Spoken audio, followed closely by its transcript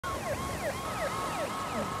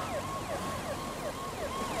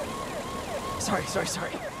Sorry.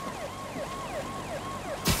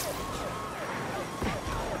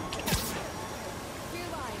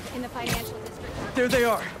 In the financial district. There they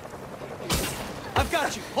are. I've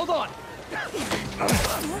got you. Hold on.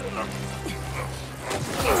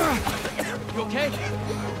 You okay?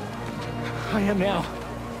 I am now.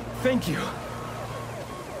 Thank you.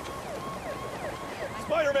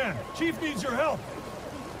 Spider-Man! Chief needs your help!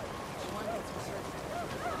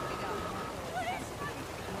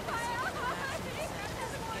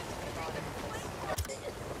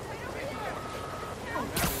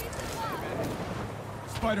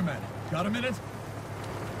 Spider-Man, got a minute?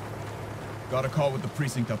 Got a call with the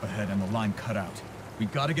precinct up ahead and the line cut out. We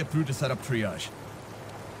gotta get through to set up triage.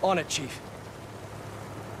 On it, Chief.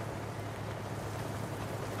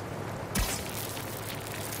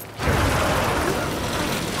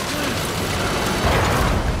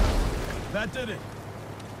 That did it.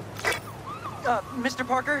 Mr.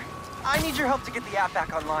 Parker, I need your help to get the app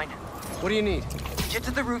back online. What do you need? Get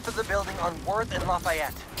to the roof of the building on Worth and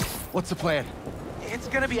Lafayette. What's the plan? It's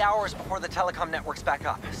gonna be hours before the telecom network's back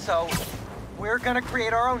up, so we're gonna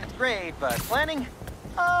create our own grade, but planning,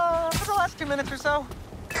 for the last 2 minutes or so.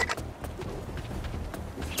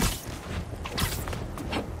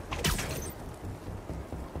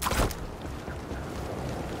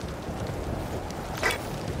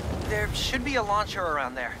 There should be a launcher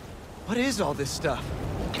around there. What is all this stuff?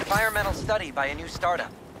 Environmental study by a new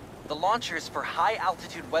startup. The launcher's for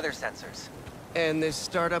high-altitude weather sensors. And this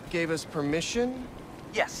startup gave us permission?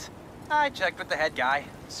 Yes. I checked with the head guy.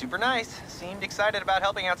 Super nice. Seemed excited about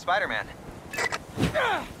helping out Spider-Man.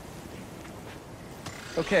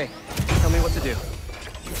 Okay, tell me what to do.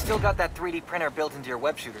 You've still got that 3D printer built into your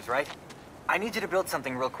web shooters, right? I need you to build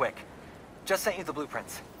something real quick. Just sent you the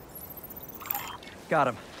blueprints. Got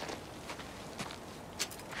him.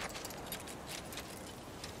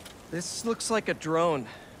 This looks like a drone.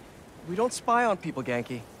 We don't spy on people,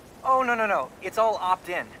 Genki. Oh, no. It's all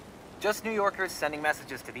opt-in. Just New Yorkers sending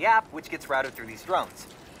messages to the app, which gets routed through these drones,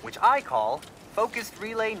 which I call Focused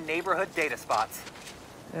Relay Neighborhood Data Spots.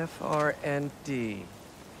 FRND.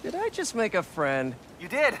 Did I just make a friend? You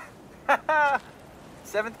did!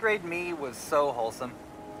 7th grade me was so wholesome.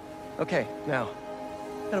 Okay, now,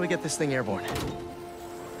 how do we get this thing airborne?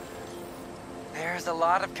 There's a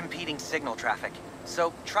lot of competing signal traffic,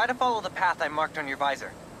 so try to follow the path I marked on your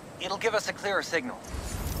visor. It'll give us a clearer signal.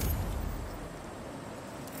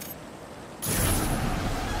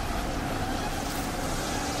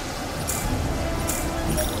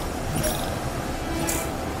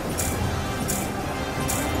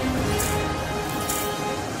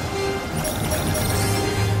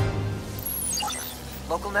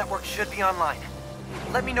 Local network should be online.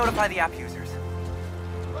 Let me notify the app users.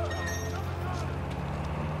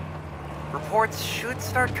 Reports should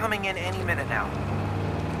start coming in any minute now.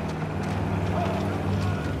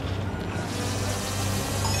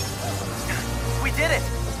 We did it!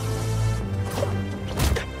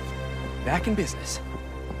 Back in business.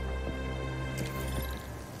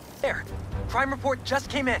 There. Crime report just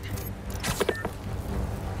came in.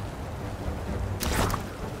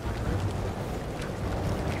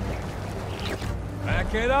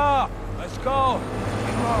 Back it up! Let's go!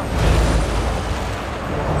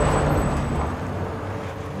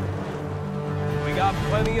 We got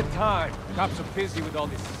plenty of time. Cops are busy with all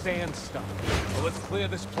this sand stuff. So let's clear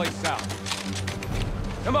this place out.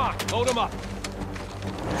 Come on, load him up.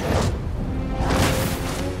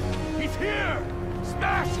 He's here!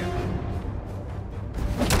 Smash him!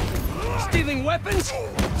 Stealing weapons?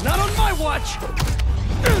 Not on my watch!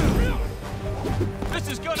 This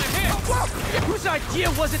is gonna hit! Whose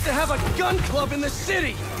idea was it to have a gun club in the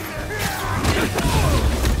city?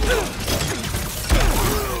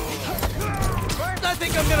 I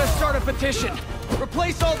think I'm gonna start a petition.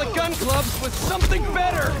 Replace all the gun clubs with something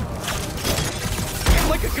better.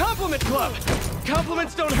 Like a compliment club.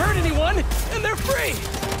 Compliments don't hurt anyone, and they're free.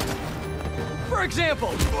 For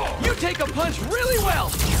example, you take a punch really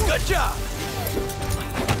well. Good job.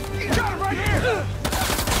 Got him right here!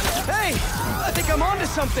 Hey, I think I'm onto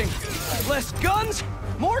something. Less guns,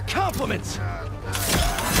 more compliments.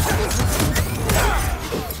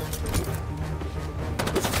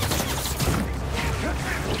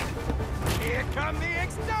 Here come the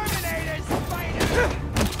exterminators, Spider!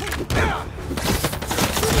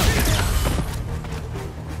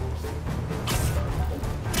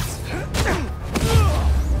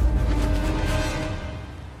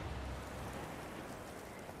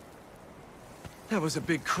 That was a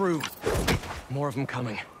big crew. More of them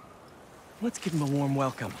coming. Let's give them a warm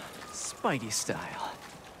welcome, Spidey style.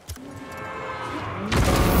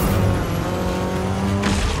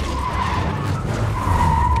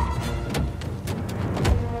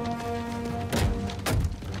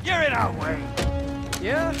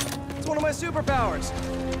 my superpowers.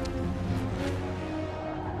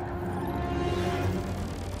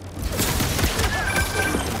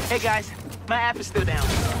 Hey guys, my app is still down.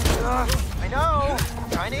 I know.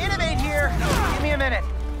 Trying to innovate here. Give me a minute.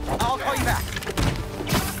 I'll call you back.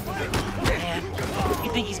 Man,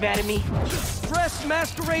 you think he's mad at me? Stress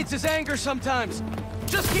masquerades as anger sometimes.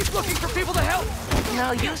 Just keep looking for people to help.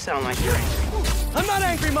 No, you sound like you're angry. I'm not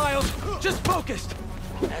angry, Miles. Just focused.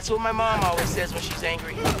 That's what my mom always says when she's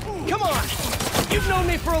angry. Come on. You've known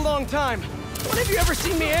me for a long time. When have you ever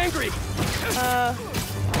seen me angry?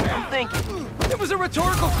 I'm thinking. It was a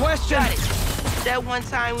rhetorical question. Got it. That one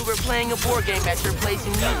time we were playing a board game at your place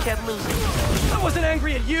and you kept losing. I wasn't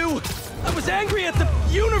angry at you. I was angry at the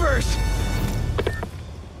universe.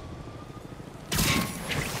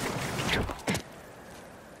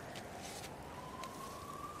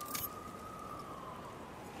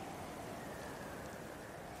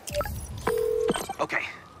 Okay,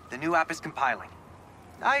 the new app is compiling.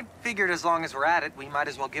 I figured as long as we're at it, we might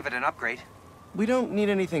as well give it an upgrade. We don't need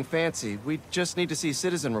anything fancy. We just need to see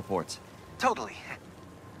citizen reports. Totally.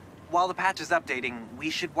 While the patch is updating, we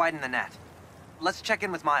should widen the net. Let's check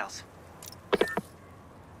in with Miles.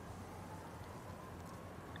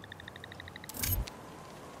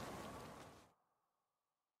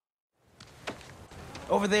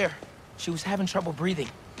 Over there. She was having trouble breathing.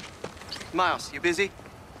 Miles, you busy?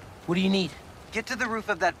 What do you need? Get to the roof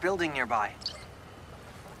of that building nearby.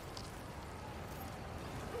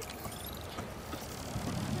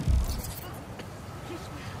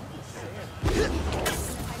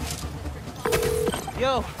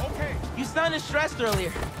 Yo, you sounded stressed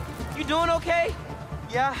earlier. You doing okay?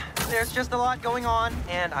 Yeah, there's just a lot going on,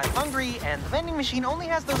 and I'm hungry, and the vending machine only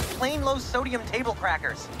has those plain low-sodium table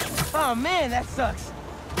crackers. Oh man, that sucks.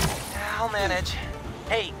 I'll manage.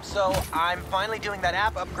 Hey, so I'm finally doing that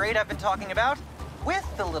app upgrade I've been talking about, with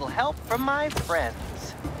a little help from my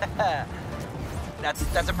friends.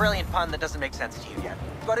 That's a brilliant pun that doesn't make sense to you yet,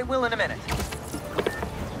 but it will in a minute.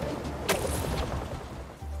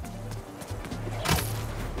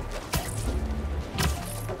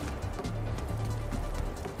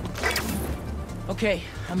 Okay,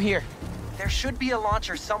 I'm here. There should be a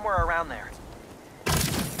launcher somewhere around there.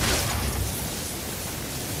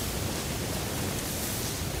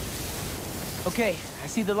 Okay, I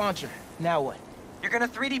see the launcher. Now what? You're gonna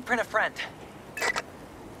 3D print a friend.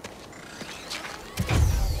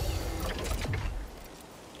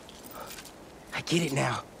 I get it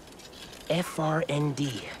now.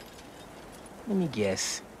 FRND. Let me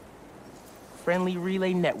guess. Friendly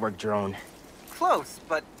Relay Network drone. Close,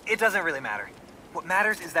 but it doesn't really matter. What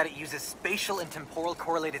matters is that it uses spatial and temporal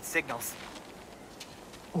correlated signals.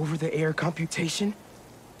 Over-the-air computation?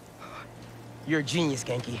 You're a genius,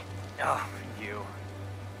 Genki. Oh, you.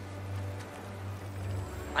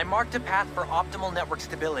 I marked a path for optimal network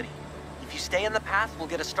stability. If you stay in the path, we'll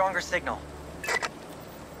get a stronger signal.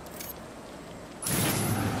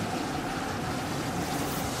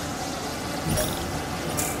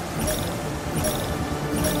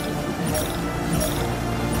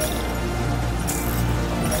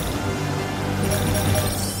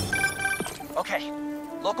 Okay,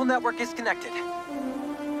 local network is connected.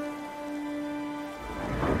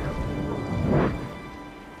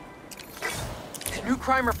 New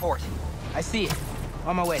crime report. I see it.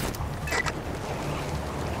 On my way.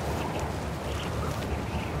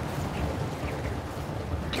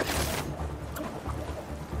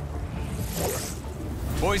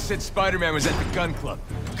 Boys said Spider-Man was at the gun club.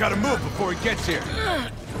 Gotta move before he gets here.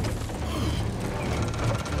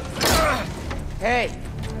 Hey,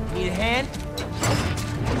 need a hand?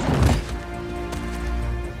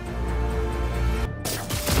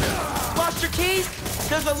 Lost your keys?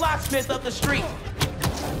 There's a locksmith up the street.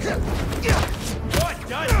 What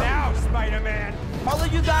done now, Spider-Man? All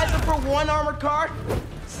of you guys are for one armored car?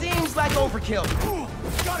 Seems like overkill.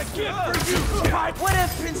 Got a gift for you, Spike! What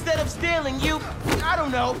if, instead of stealing, you, I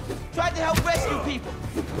don't know, tried to help rescue people?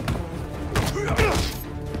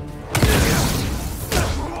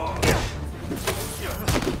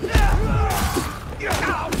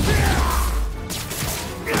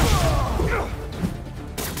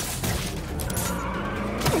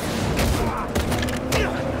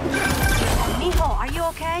 Mijo, are you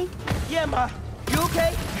okay? Yeah, Ma. You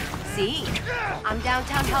okay? See, I'm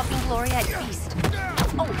downtown helping Gloria at Feast.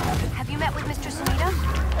 Oh, have you met with Mr. Sumida?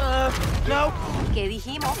 No. ¿Qué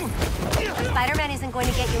dijimos? Spider-Man isn't going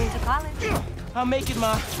to get you into college. I'll make it,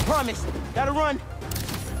 Ma. Promise. Gotta run.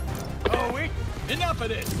 Oh, wait. Enough of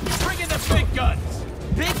this. Bring in the big guns.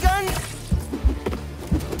 Big guns?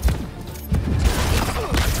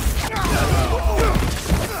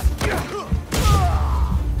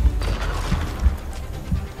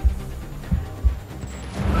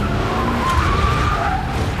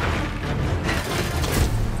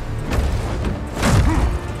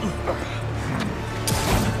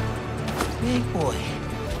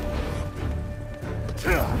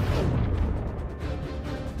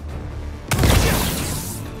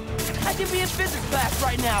 I could be in physics class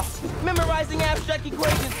right now, memorizing abstract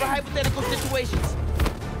equations for hypothetical situations.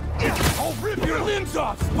 I'll rip your limbs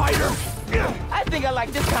off, Spider! I think I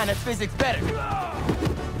like this kind of physics better.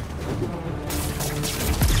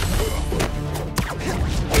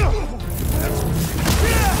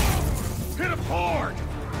 Hit him hard!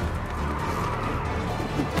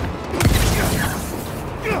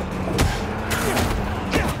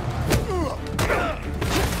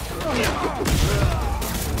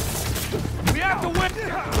 We have to win!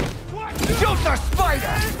 Shoot the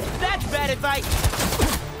spider! That's bad advice.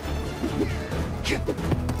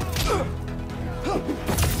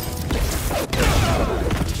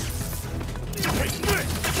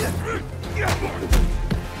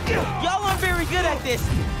 Y'all aren't very good at this.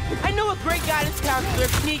 I know a great guidance counselor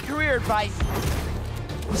if you need career advice.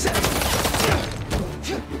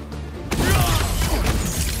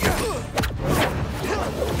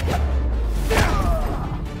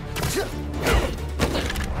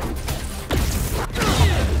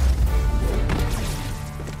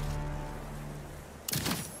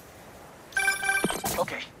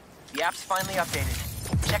 Okay, the app's finally updated.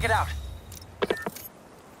 Check it out.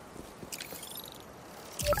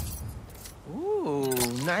 Ooh,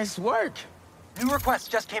 nice work. New requests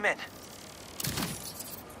just came in.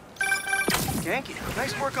 Yankee,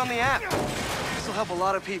 nice work on the app. This will help a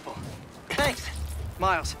lot of people. Thanks.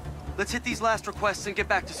 Miles, let's hit these last requests and get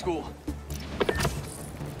back to school.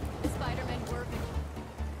 Spider-Man working.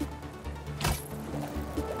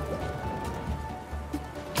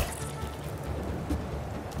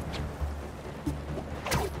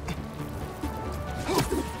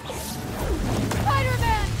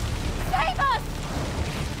 Spider-Man! Save us!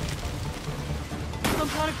 Some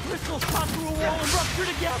kind of crystal shot through a wall and ruptured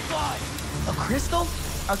a gas line. A crystal?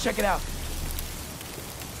 I'll check it out.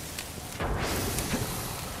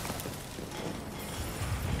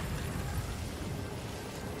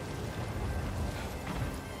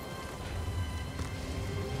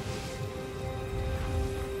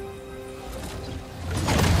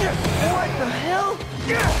 What the hell?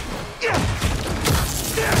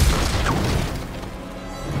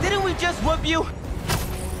 Didn't we just whoop you?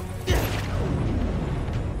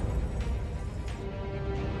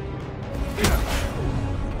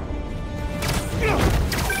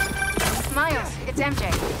 Miles, it's MJ.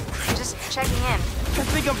 Just checking in. I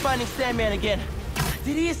think I'm finding Sandman again.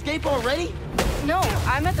 Did he escape already? No,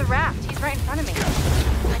 I'm at the raft. He's right in front of me.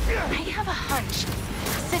 But I have a hunch.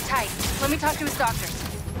 Sit tight. Let me talk to his doctors.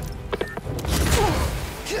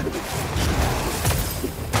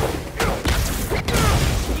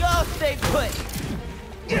 Y'all stay put.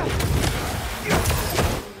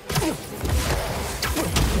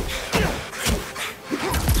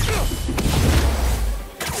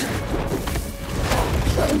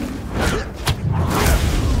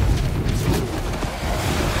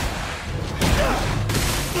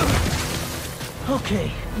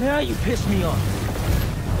 Okay, now you piss me off.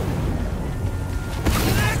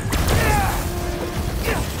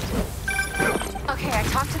 Okay, I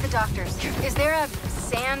talked to the doctors. Is there a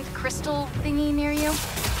sand crystal thingy near you?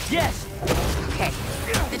 Yes! Okay.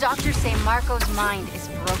 The doctors say Marco's mind is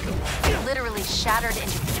broken. Literally shattered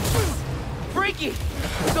into pieces. Freaky!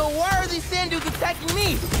 So why are these sand dudes attacking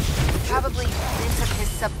me? Probably bits of his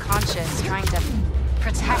subconscious trying to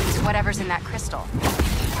protect whatever's in that crystal.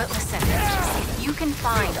 But listen, if you can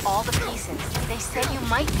find all the pieces, they say you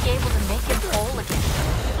might be able to make him whole again.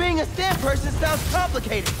 Being a sand person sounds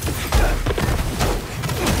complicated.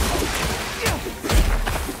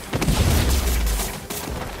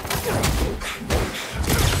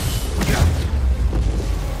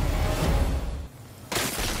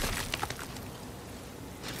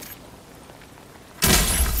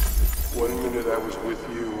 One minute I was with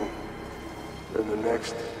you, and the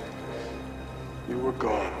next, you were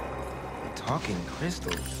gone. Talking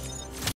crystals.